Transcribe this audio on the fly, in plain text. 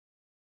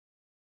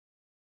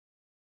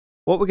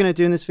What we're going to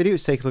do in this video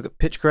is take a look at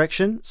pitch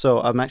correction. So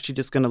I'm actually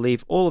just going to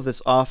leave all of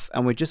this off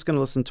and we're just going to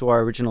listen to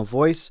our original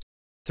voice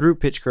through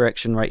pitch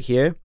correction right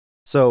here.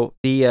 So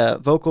the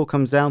vocal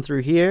comes down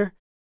through here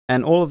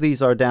and all of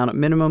these are down at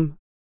minimum.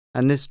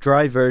 And this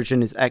dry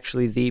version is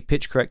actually the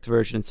pitch correct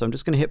version. So I'm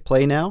just going to hit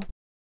play now.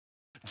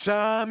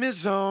 Time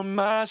is on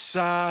my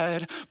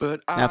side,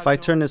 but Now if I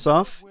turn this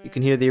off, you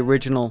can hear the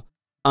original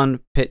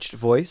unpitched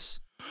voice.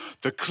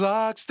 The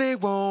clocks, they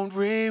won't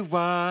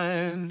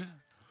rewind,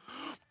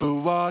 but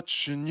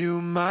watching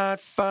you might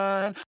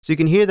find. So you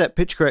can hear that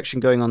pitch correction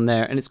going on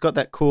there, and it's got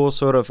that cool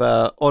sort of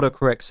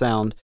autocorrect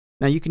sound.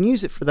 Now you can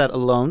use it for that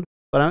alone,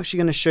 but I'm actually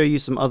going to show you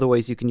some other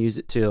ways you can use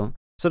it too.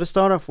 So to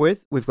start off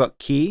with, we've got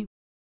key,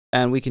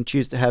 and we can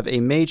choose to have a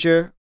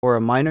major or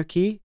a minor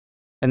key,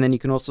 and then you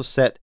can also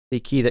set the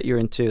key that you're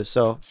into.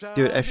 So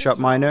do it F sharp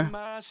minor.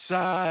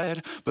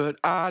 But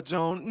I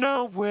don't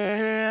know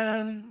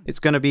when. It's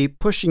going to be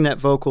pushing that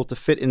vocal to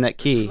fit in that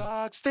key.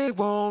 Clocks, they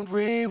won't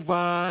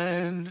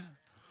rewind,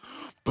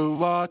 but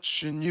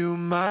watching you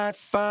might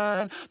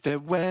find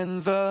that when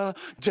the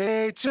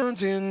day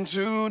turns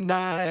into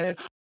night.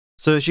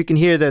 So as you can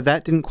hear there,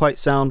 that didn't quite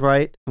sound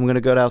right. I'm going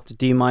to go down to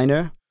D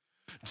minor.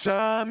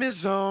 Time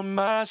is on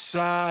my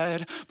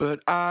side, but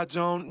I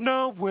don't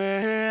know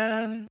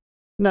when.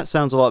 And that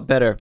sounds a lot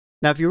better.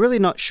 Now, if you're really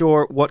not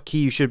sure what key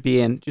you should be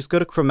in, just go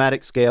to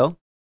chromatic scale.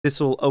 This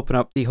will open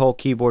up the whole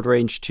keyboard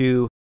range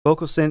to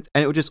VocalSynth,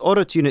 and it will just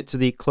auto-tune it to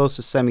the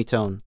closest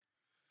semitone.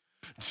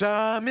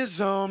 Time is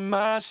on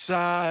my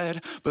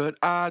side, but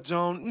I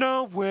don't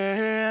know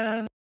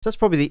when. So that's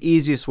probably the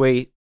easiest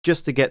way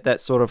just to get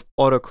that sort of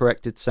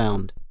auto-corrected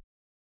sound.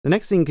 The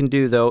next thing you can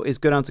do, though, is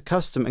go down to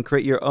custom and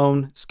create your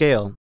own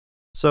scale.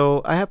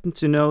 So I happen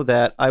to know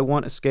that I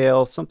want a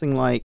scale something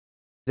like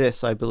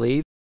this, I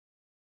believe.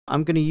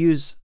 I'm going to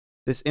use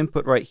this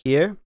input right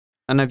here,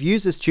 and I've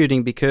used this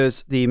tuning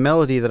because the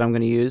melody that I'm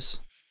going to use,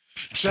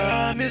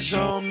 Time is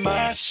on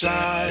my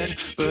side,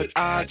 but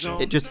I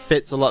don't. it just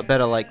fits a lot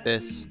better like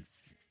this.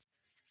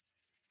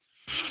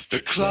 The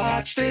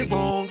clocks, they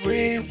won't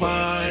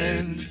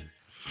rewind,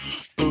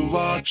 but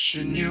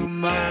watching you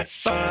might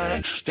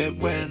find that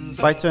when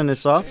If I turn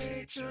this off,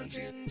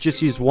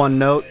 just use one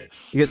note,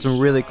 you get some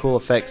really cool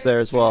effects there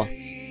as well.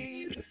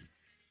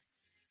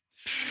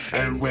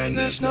 and when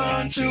there's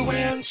none to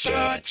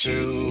answer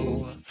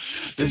to,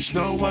 there's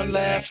no one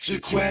left to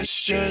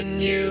question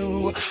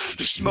you.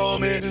 This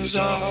moment is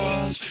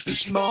ours,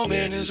 this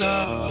moment is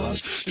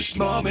ours, this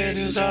moment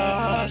is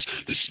ours,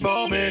 this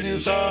moment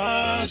is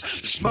ours,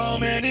 this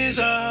moment is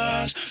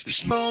ours, this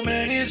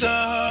moment is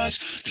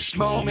ours, this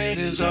moment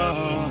is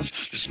ours,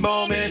 this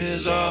moment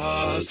is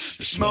ours,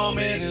 this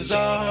moment is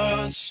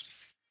ours.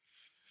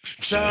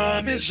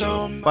 Time is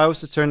on, If I was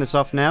to turn this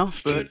off now,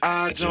 but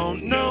I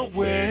don't know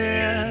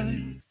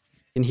when.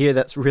 you can hear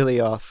that's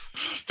really off.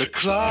 The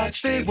clocks,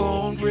 they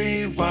won't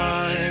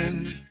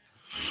rewind,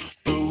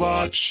 but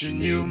watching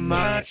you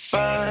might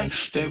find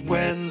that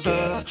when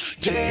the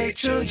day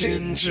turns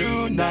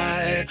into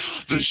night,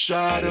 the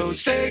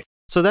shadows, they.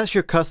 So that's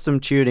your custom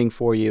tuning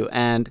for you,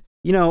 and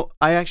you know,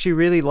 I actually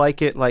really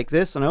like it like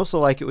this, and I also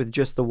like it with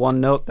just the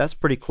one note. That's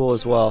pretty cool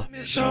as well. Time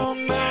is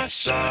on my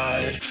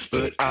side,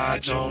 but I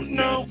don't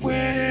know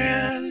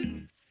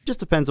when. Just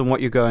depends on what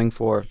you're going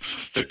for.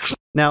 The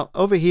Now,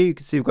 over here you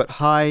can see we've got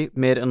high,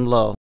 mid, and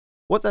low.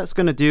 What that's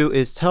going to do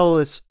is tell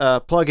this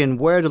plugin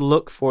where to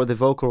look for the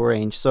vocal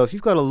range. So if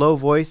you've got a low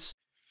voice,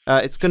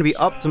 it's going to be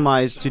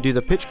optimized to do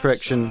the pitch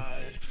correction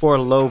for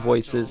low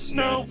voices.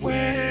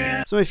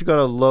 So if you've got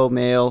a low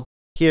male,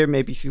 here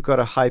maybe if you've got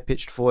a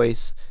high-pitched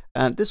voice,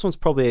 this one's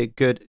probably a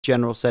good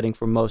general setting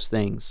for most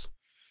things.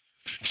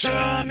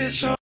 time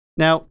is on.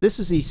 Now, this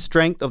is the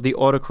strength of the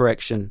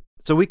autocorrection.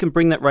 So we can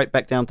bring that right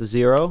back down to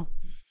 0,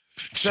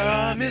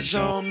 Time is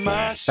on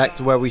my side. back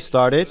to where we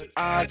started.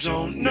 I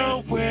don't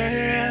know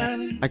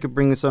when. I could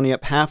bring this only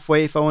up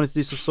halfway if I wanted to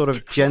do some sort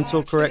of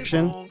gentle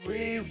correction. Won't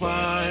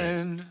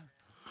rewind,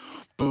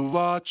 but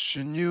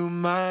watching you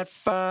might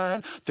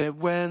find that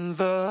when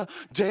the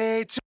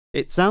day.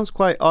 It sounds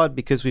quite odd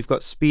because we've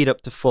got speed up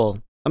to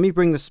full. Let me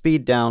bring the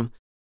speed down.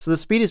 So the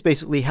speed is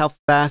basically how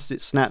fast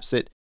it snaps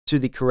it to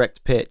the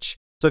correct pitch.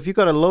 So if you've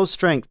got a low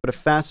strength but a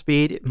fast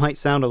speed, it might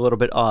sound a little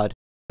bit odd.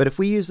 But if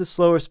we use the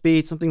slower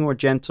speed, something more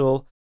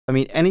gentle, I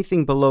mean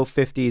anything below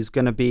 50 is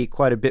going to be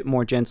quite a bit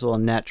more gentle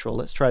and natural.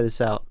 Let's try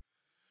this out.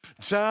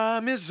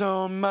 Time is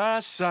on my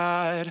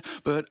side,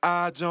 but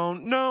I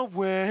don't know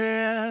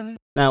when.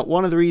 Now,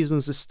 one of the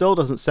reasons this still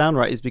doesn't sound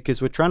right is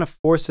because we're trying to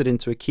force it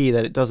into a key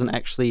that it doesn't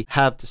actually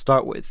have to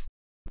start with.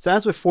 So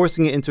as we're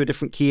forcing it into a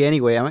different key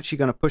anyway, I'm actually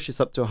going to push this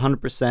up to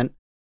 100%,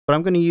 but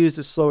I'm going to use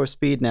a slower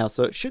speed now,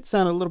 so it should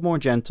sound a little more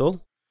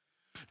gentle.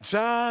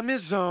 Time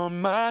is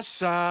on my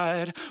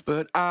side,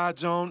 but I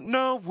don't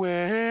know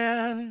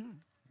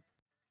when.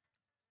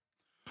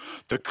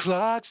 The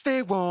clocks,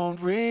 they won't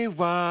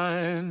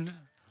rewind.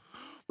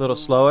 A little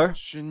slower.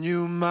 And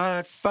you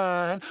might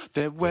find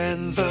that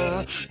when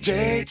the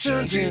day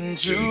turns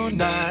into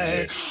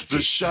night,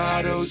 the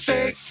shadows,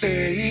 they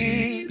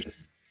fade,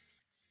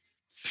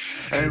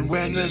 And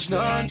when there's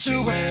none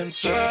to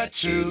answer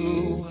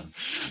to,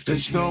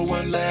 there's no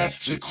one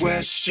left to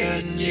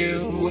question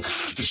you.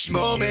 This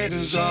moment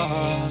is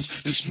ours,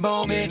 this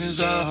moment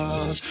is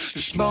ours,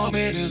 this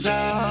moment is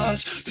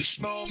ours, this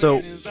moment So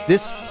is ours.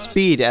 this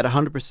speed at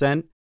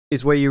 100%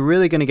 is where you're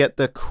really going to get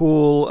the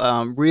cool,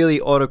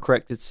 really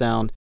auto-corrected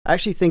sound. I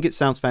actually think it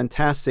sounds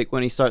fantastic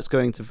when he starts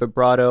going to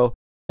vibrato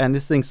and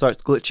this thing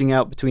starts glitching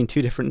out between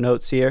two different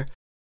notes here.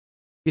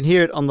 You can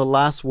hear it on the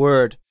last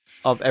word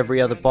of every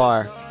other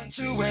bar.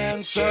 To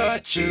answer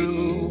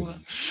to,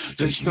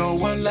 there's no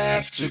one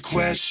left to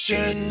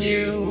question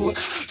you.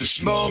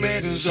 This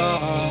moment is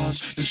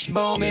ours, this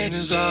moment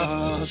is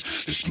ours,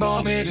 this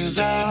moment is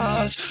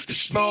ours,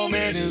 this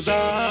moment is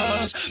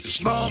ours,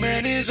 this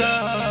moment is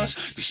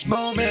ours, this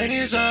moment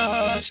is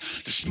ours,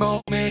 this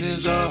moment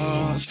is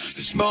ours,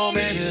 this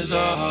moment is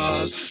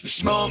ours,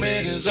 this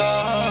moment is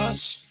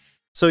ours.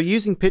 So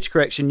using pitch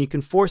correction, you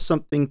can force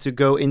something to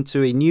go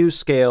into a new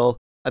scale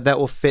that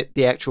will fit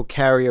the actual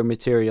carrier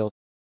material.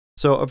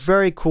 So a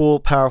very cool,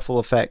 powerful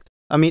effect.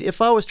 I mean,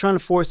 if I was trying to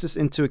force this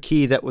into a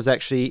key that was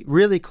actually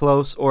really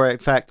close or in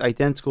fact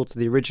identical to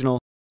the original,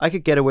 I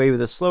could get away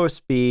with a slower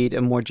speed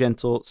and more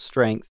gentle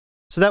strength.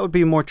 So that would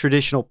be more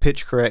traditional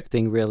pitch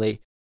correcting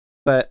really.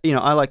 But you know,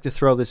 I like to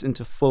throw this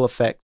into full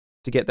effect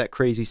to get that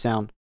crazy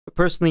sound. But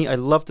personally, I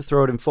love to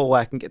throw it in full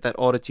whack and get that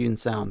auto-tune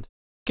sound.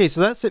 Okay,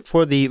 so that's it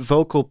for the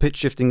vocal pitch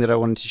shifting that I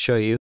wanted to show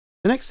you.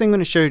 The next thing I'm going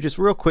to show you just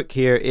real quick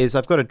here is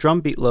I've got a drum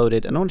beat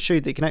loaded and I want to show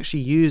you that you can actually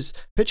use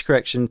pitch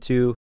correction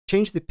to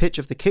change the pitch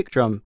of the kick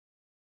drum.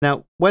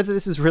 Now, whether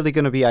this is really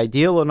going to be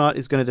ideal or not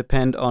is going to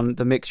depend on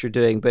the mix you're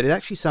doing, but it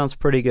actually sounds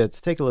pretty good.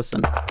 So take a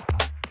listen.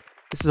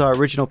 This is our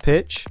original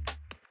pitch.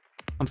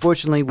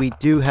 Unfortunately, we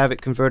do have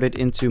it converted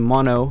into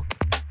mono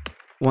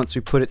once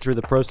we put it through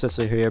the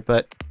processor here,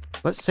 but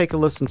let's take a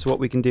listen to what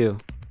we can do.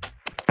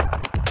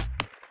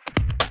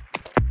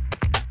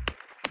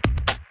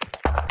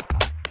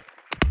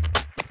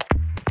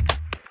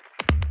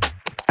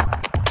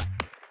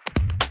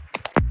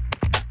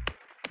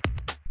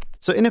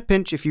 So in a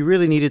pinch, if you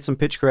really needed some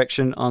pitch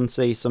correction on,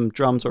 say, some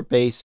drums or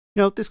bass,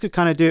 you know, this could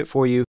kind of do it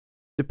for you,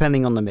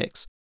 depending on the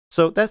mix.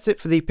 So that's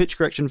it for the pitch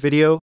correction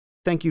video.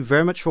 Thank you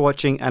very much for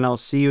watching, and I'll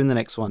see you in the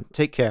next one.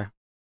 Take care.